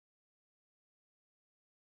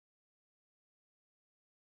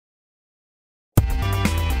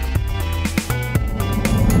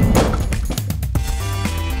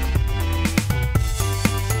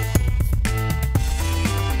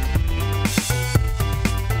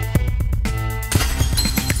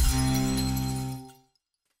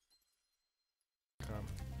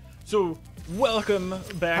So, welcome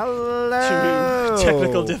back Hello. to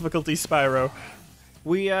Technical Difficulty Spyro.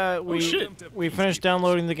 We finished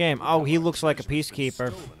downloading the game. Oh, he looks like a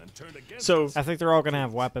peacekeeper. So, I think they're all gonna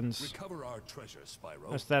have weapons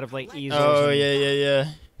instead of like easels. oh and, yeah.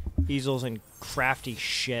 easels and crafty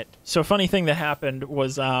shit. So, funny thing that happened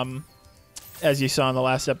was, as you saw in the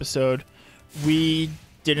last episode, we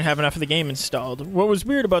didn't have enough of the game installed. What was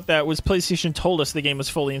weird about that was PlayStation told us the game was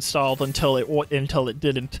fully installed until it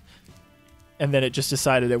didn't, and then it just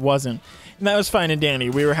decided it wasn't. And that was fine and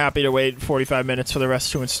dandy. We were happy to wait 45 minutes for the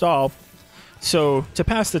rest to install. So to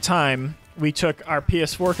pass the time, we took our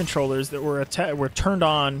PS4 controllers that were turned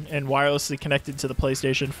on and wirelessly connected to the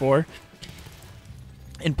PlayStation 4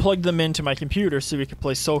 and plugged them into my computer so we could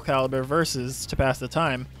play Soul Calibur Versus to pass the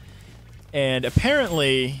time. And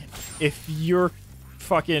apparently, if your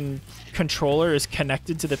fucking controller is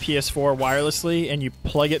connected to the PS4 wirelessly and you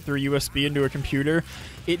plug it through USB into a computer,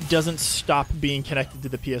 it doesn't stop being connected to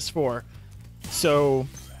the PS4. So,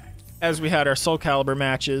 as we had our Soul Calibur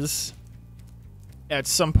matches, at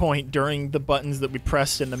some point during the buttons that we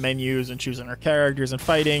pressed in the menus and choosing our characters and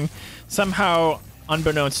fighting, somehow,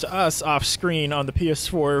 unbeknownst to us, off screen on the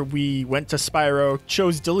PS4, we went to Spyro,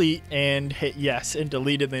 chose delete, and hit yes, and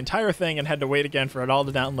deleted the entire thing and had to wait again for it all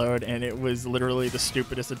to download, and it was literally the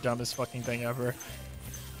stupidest and dumbest fucking thing ever.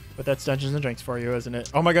 But that's Dungeons and Drinks for you, isn't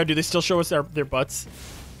it? Oh my god, do they still show us their butts?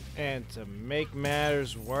 And to make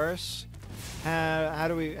matters worse, how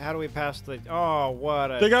do we pass the? Oh,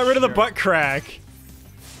 what a! They got rid of the jerk. butt crack.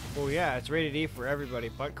 Well, yeah, it's rated E for everybody.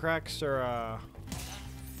 Butt cracks are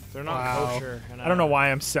they're not Wow. kosher. I don't know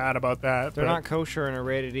why I'm sad about that. They're but... not kosher and are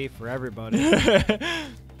rated E for everybody.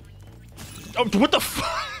 Oh, what the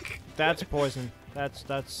fuck? That's poison. That's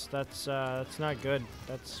not good.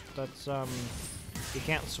 That's you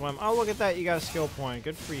can't swim. Oh, look at that! You got a skill point.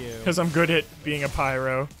 Good for you. Because I'm good at being a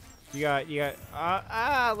pyro. You got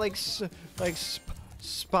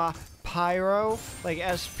pyro, like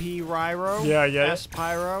SP Ryro. Yeah.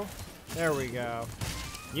 Spyro. There we go.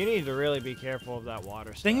 You need to really be careful of that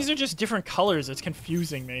water stuff. Things are just different colors. It's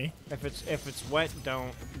confusing me. If it's wet,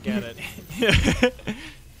 don't get it.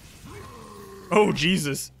 Oh,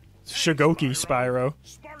 Jesus. Shigoki Spyro.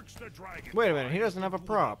 Wait a minute, he doesn't have a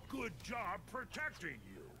prop. Good job protecting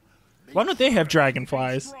you. Why don't they have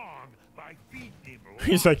dragonflies?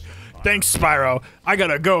 He's like, thanks, Spyro. I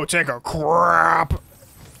gotta go take a crap.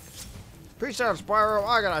 Peace out, Spyro.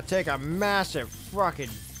 I gotta take a massive fucking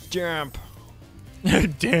dump.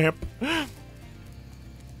 Damp.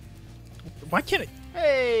 Why can't it?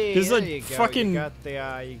 Hey, There's there a you go. fucking- You got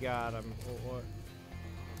the you got him. What?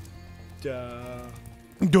 Duh.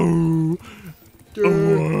 Do.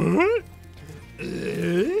 What?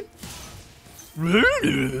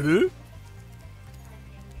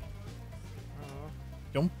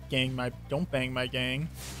 Don't bang my gang.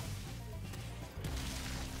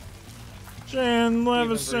 Jan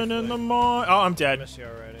Levison in the morning. Oh, I'm I dead. miss you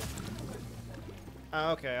already.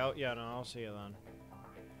 Okay. Yeah. No, I'll see you then.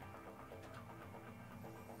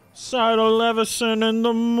 Sidle Levison in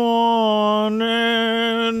the morning.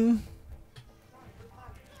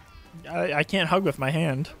 I can't hug with my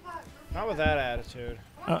hand. Not with that attitude.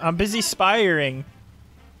 I'm busy spying.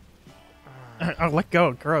 Oh, let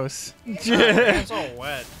go. Gross. It's all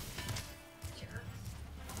wet.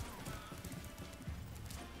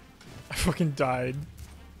 I fucking died.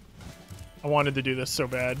 I wanted to do this so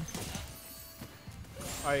bad.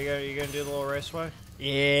 Are you gonna do the little raceway?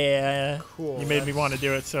 Yeah. Cool. You made me want to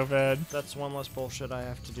do it so bad. That's one less bullshit I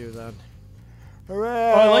have to do then.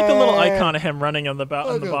 Hooray! Oh, I like the little icon of him running on the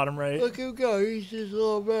bottom right. Look who goes. He's just a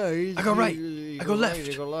little man. I go right. I go left.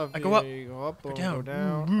 You go left. I go up. You go up. Go Go down.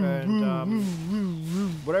 down.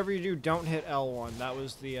 And whatever you do, don't hit L1. That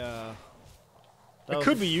was the. It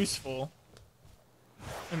could be useful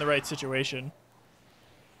in the right situation.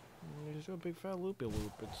 You just do a big fat loopy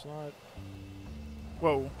loop. It's not.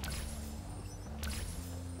 Whoa.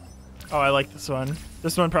 Oh, I like this one.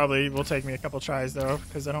 This one probably will take me a couple tries, though,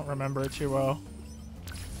 because I don't remember it too well.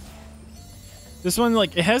 This one,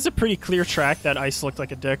 like, it has a pretty clear track. That ice looked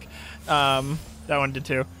like a dick. That one did,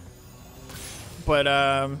 too. But,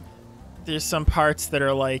 there's some parts that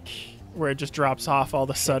are, like, where it just drops off all of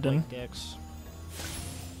a sudden. Like dicks.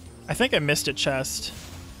 I think I missed a chest.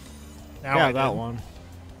 Now Yeah, I that did. one.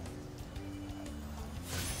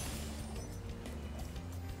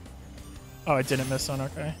 Oh, I didn't miss one.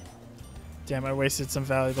 Okay. Damn, I wasted some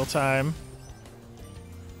valuable time.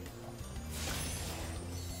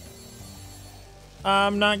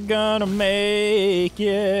 I'm not gonna make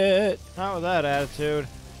it. Not with that attitude.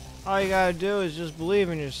 All you gotta do is just believe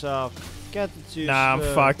in yourself. Got the two. Nah, I'm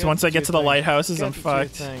fucked. Once I get to the lighthouses, got I'm the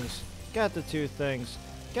fucked. 2 things. Got the 2 things.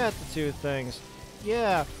 Got the 2 things.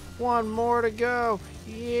 Yeah, 1 more to go.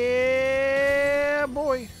 Yeah,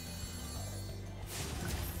 boy.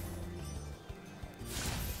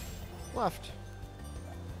 Left.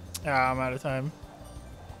 Ah, I'm out of time.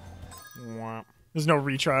 Wah. There's no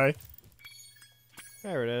retry.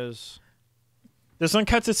 There it is. This one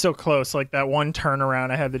cuts it so close. Like that one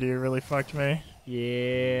turnaround I had to do really fucked me.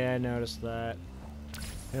 Yeah, I noticed that.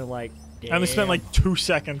 They're like, damn. I only spent like 2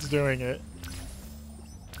 seconds doing it.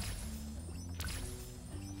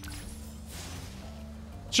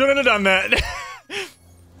 Shouldn't have done that.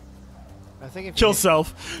 I think if Kill you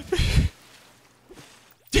self.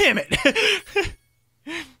 Damn it.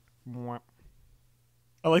 Wah.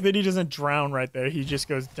 I like that he doesn't drown right there. He just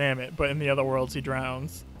goes, damn it. But in the other worlds, he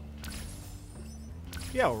drowns.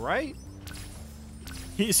 Yeah, right?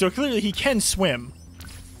 So clearly he can swim.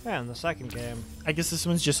 Yeah, in the second game. I guess this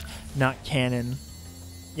one's just not canon.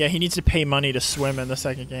 Yeah, he needs to pay money to swim in the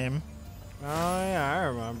second game. Oh, yeah, I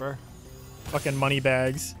remember. Fucking money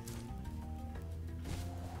bags.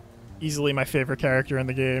 Easily my favorite character in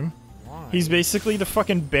the game. Why? He's basically the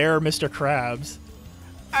fucking bear Mr. Krabs.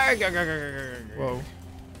 Whoa.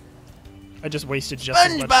 I just wasted just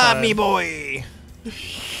as much time. SpongeBob, me boy!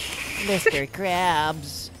 Mr.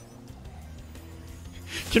 Krabs.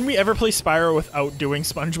 Can we ever play Spyro without doing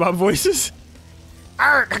SpongeBob voices?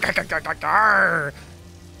 I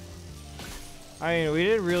mean, we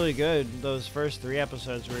did really good those first 3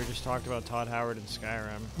 episodes where we just talked about Todd Howard and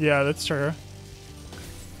Skyrim. Yeah, that's true.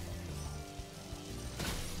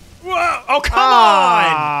 Whoa! Oh, come on!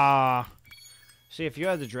 Ah! See, if you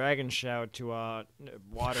had the dragon shout to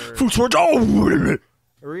water,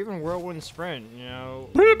 or even whirlwind sprint, you know.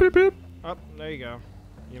 Beep, beep, beep. Oh, there you go.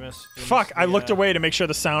 You missed. You Fuck, missed I the, looked away to make sure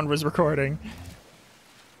the sound was recording.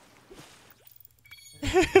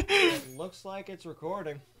 It looks like it's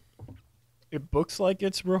recording. It looks like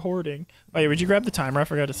it's recording. Oh, yeah, would you grab the timer? I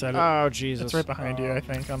forgot to set it. Oh, Jesus. It's right behind you, I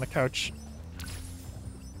think, on the couch.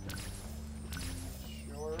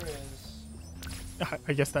 Sure is.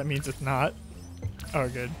 I guess that means it's not. Oh,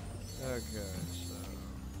 good. Okay, so.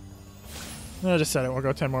 No, just set it. We'll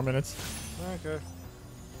go 10 more minutes. Okay.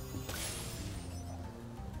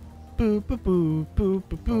 Boop boop boop boop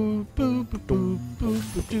boop boop boop boop boop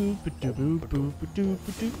boop boop boop boop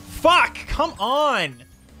boop. Fuck! Come on!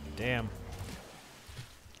 Damn.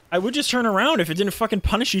 I would just turn around if it didn't fucking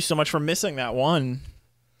punish you so much for missing that one.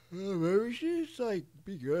 Maybe we should just, like,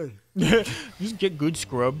 be good. Just get good,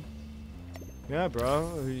 scrub. Yeah, bro.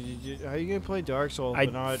 How you gonna play Dark Souls I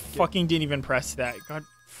but not fucking didn't even press that. God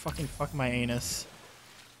fucking fuck my anus.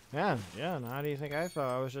 Yeah, and how do you think I felt?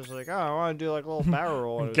 I was just like, oh, I want to do like a little barrel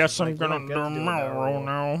roll. and it was Guess just I'm like, you gonna don't get do to a do a barrel roll.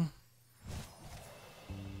 now.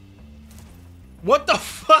 What the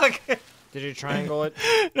fuck? Did you triangle it?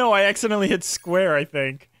 No, I accidentally hit square, I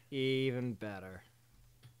think. Even better.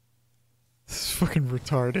 This is fucking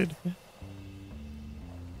retarded.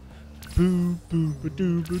 Boo boo ba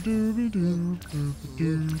doo ba doo ba doo boo ba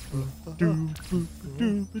doo ba doo boo ba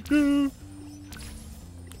doo ba doo.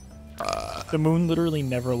 The moon literally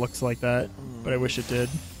never looks like that, but I wish it did.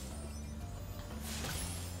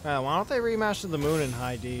 Why don't they remaster the moon in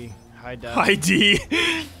high D? High def. High D.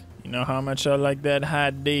 You know how much I like that high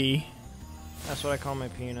D. That's what I call my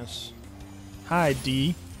penis. High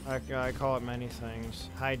D. I call it many things.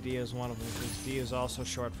 High D is one of them because D is also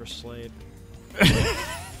short for Slate.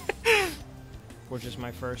 Which is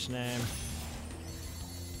my first name.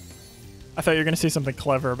 I thought you were gonna say something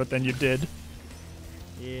clever, but then you did.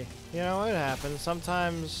 Yeah. You know, it happens.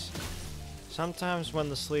 Sometimes when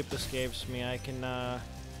the sleep escapes me, I can, I'll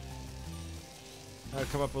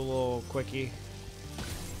come up with a little quickie.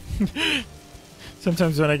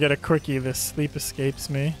 Sometimes when I get a quickie, the sleep escapes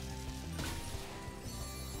me.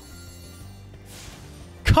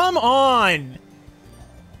 Come on!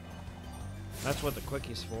 That's what the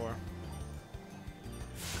quickie's for.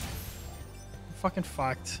 I'm fucking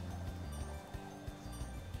fucked.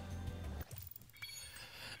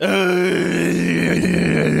 Would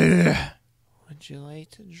you like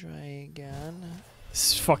to try again?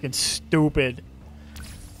 This is fucking stupid.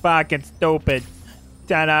 Fucking stupid.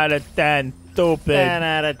 10 out of 10. Stupid. 10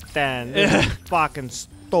 out of 10. This is fucking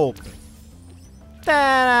stupid. 10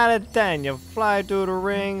 out of 10. You fly through the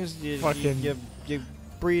rings. You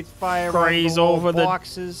breathe fire Graze on the over the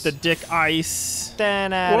boxes. The dick ice.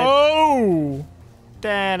 10 out of Whoa!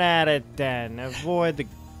 10 out of 10. Avoid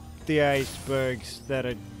the icebergs that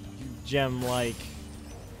are gem-like.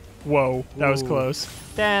 Whoa, that was Ooh. close.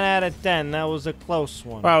 10 out of 10. That was a close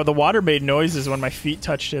one. Wow, the water made noises when my feet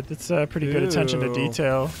touched it. That's pretty good attention to Ew.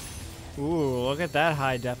 detail. Ooh, look at that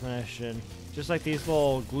high definition. Just like these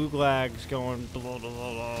little glue glags going.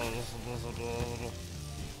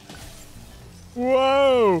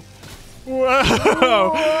 Whoa! Whoa!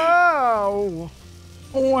 Whoa!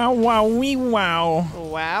 Wow! Wow! Wee! Wow!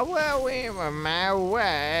 Wow, wow, we were my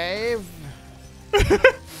wave.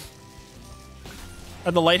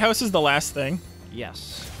 Are the lighthouses the last thing?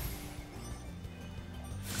 Yes.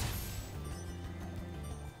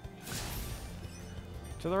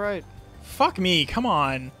 To the right. Fuck me! Come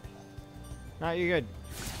on! Not you good.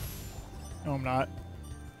 No, I'm not.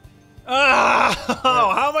 Ah!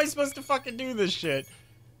 How am I supposed to fucking do this shit?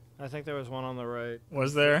 I think there was one on the right.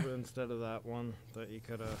 Was there? Instead of that one that you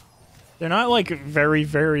could have. They're not like very,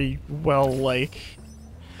 very well like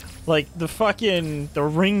the fucking the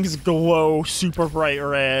rings glow super bright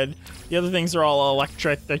red. The other things are all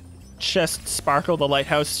electric. The chest sparkle. The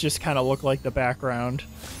lighthouse just kind of look like the background.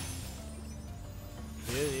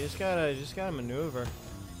 You just gotta maneuver.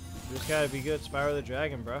 You just gotta be good, Spyro the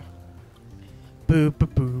Dragon, bro. Boop ba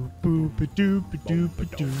boop boop ba doop ba doop ba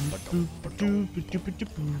doop boop ba doop ba doop ba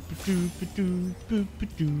doop ba doop ba doop boop ba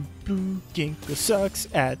doop boop. Ginko sucks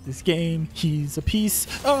at this game. He's a piece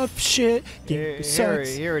of shit. Ginko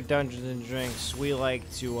sucks. Here at Dungeons and Drinks, we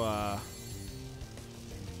like to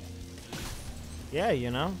yeah,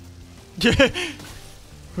 you know.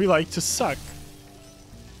 We like to suck.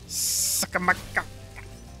 Suck-a-muck-a.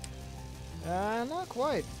 Not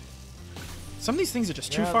quite. Some of these things are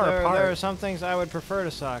just too Yeah, far apart. There are some things I would prefer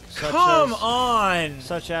to suck. Come on!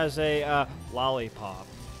 Such as a lollipop.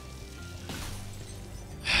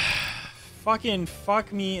 Fucking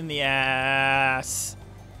fuck me in the ass.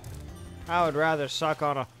 I would rather suck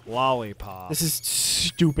on a lollipop. This is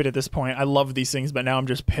stupid at this point. I love these things, but now I'm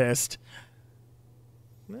just pissed.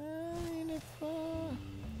 Man, if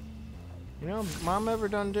you know, Mom ever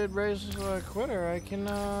did raise a quitter, I can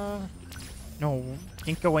No,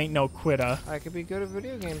 Ginko ain't no quitter. I could be good at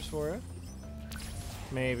video games for it.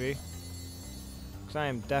 Maybe. Because I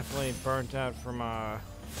am definitely burnt out from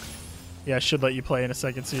Yeah, I should let you play in a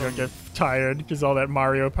second so you don't get tired, because all that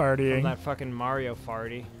Mario partying. that fucking Mario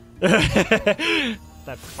farty. That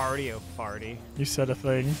fartio farty. You said a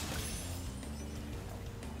thing.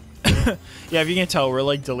 Yeah, if you can tell, we're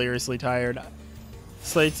like deliriously tired.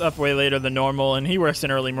 Slate's up way later than normal, and he works an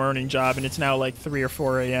early morning job, and it's now like 3 or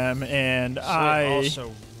 4 a.m. And Slate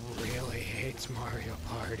also really hates Mario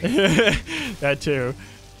Party. That too.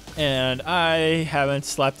 And I haven't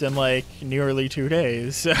slept in like nearly 2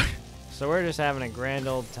 days. So we're just having a grand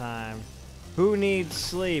old time. Who needs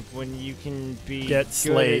sleep when you can be Get good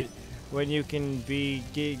Slate. when you can be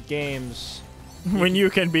games? When you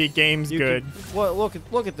can be games good. Well, look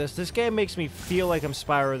at this. This game makes me feel like I'm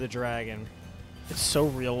Spyro the Dragon. It's so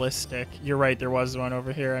realistic. You're right, there was one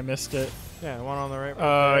over here. I missed it. Yeah, the one on the right.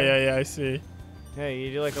 Oh, there. yeah, I see. Yeah,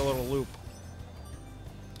 you do like a little loop.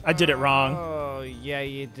 I did it wrong. Oh, yeah,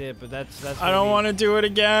 you did, but that's. I don't want to do it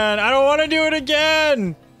again. I don't want to do it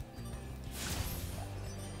again.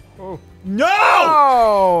 Oh. No!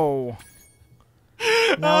 Oh!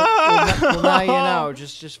 Well, now you know.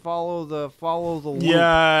 Just follow the loop.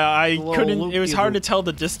 Yeah, I The little couldn't. It was hard to loop-de-loop. tell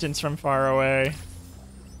the distance from far away.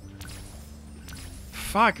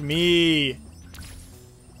 Fuck me.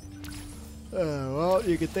 Well,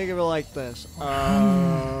 you could think of it like this.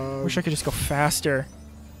 Wish I could just go faster.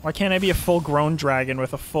 Why can't I be a full-grown dragon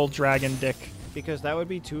with a full dragon dick? Because that would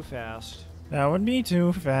be too fast. That would be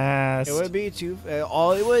too fast. It would be too.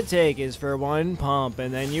 All it would take is for one pump,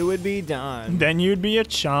 and then you would be done. Then you'd be a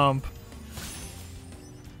chump.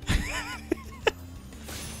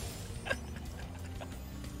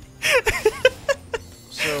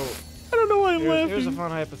 So I don't know why I'm laughing. here's a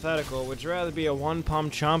fun hypothetical. Would you rather be a one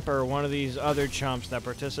pump chump or one of these other chumps that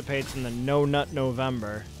participates in the No Nut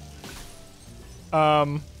November?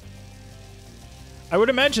 I would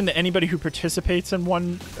imagine that anybody who participates in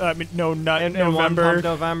one, no, not In November, One Pump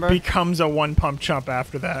November? becomes a one pump chump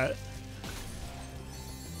after that.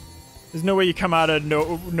 There's no way you come out of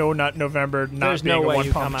no not November not There's being no a way one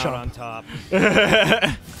you pump come chump out on top.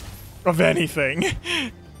 of anything.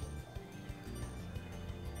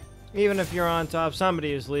 Even if you're on top,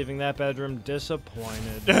 somebody is leaving that bedroom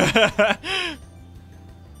disappointed.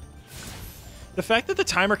 The fact that the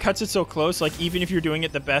timer cuts it so close, like even if you're doing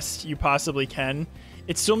it the best you possibly can,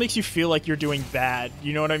 it still makes you feel like you're doing bad.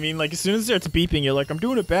 You know what I mean? Like as soon as it starts beeping, you're like, I'm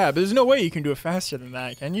doing it bad, but there's no way you can do it faster than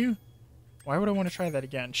that, can you? Why would I want to try that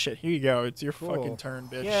again? Shit, here you go. It's your fucking turn,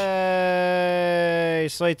 bitch. Yay!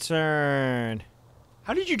 Slate's turn.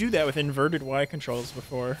 How did you do that with inverted Y controls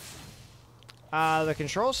before? The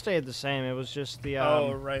controls stayed the same. It was just the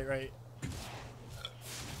Oh, right.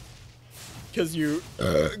 Because you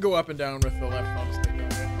go up and down with the left thumbstick.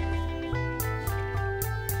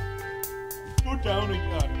 Go down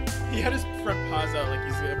again. He had his front paws out like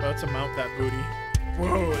he's about to mount that booty.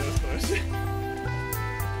 Whoa, that was close.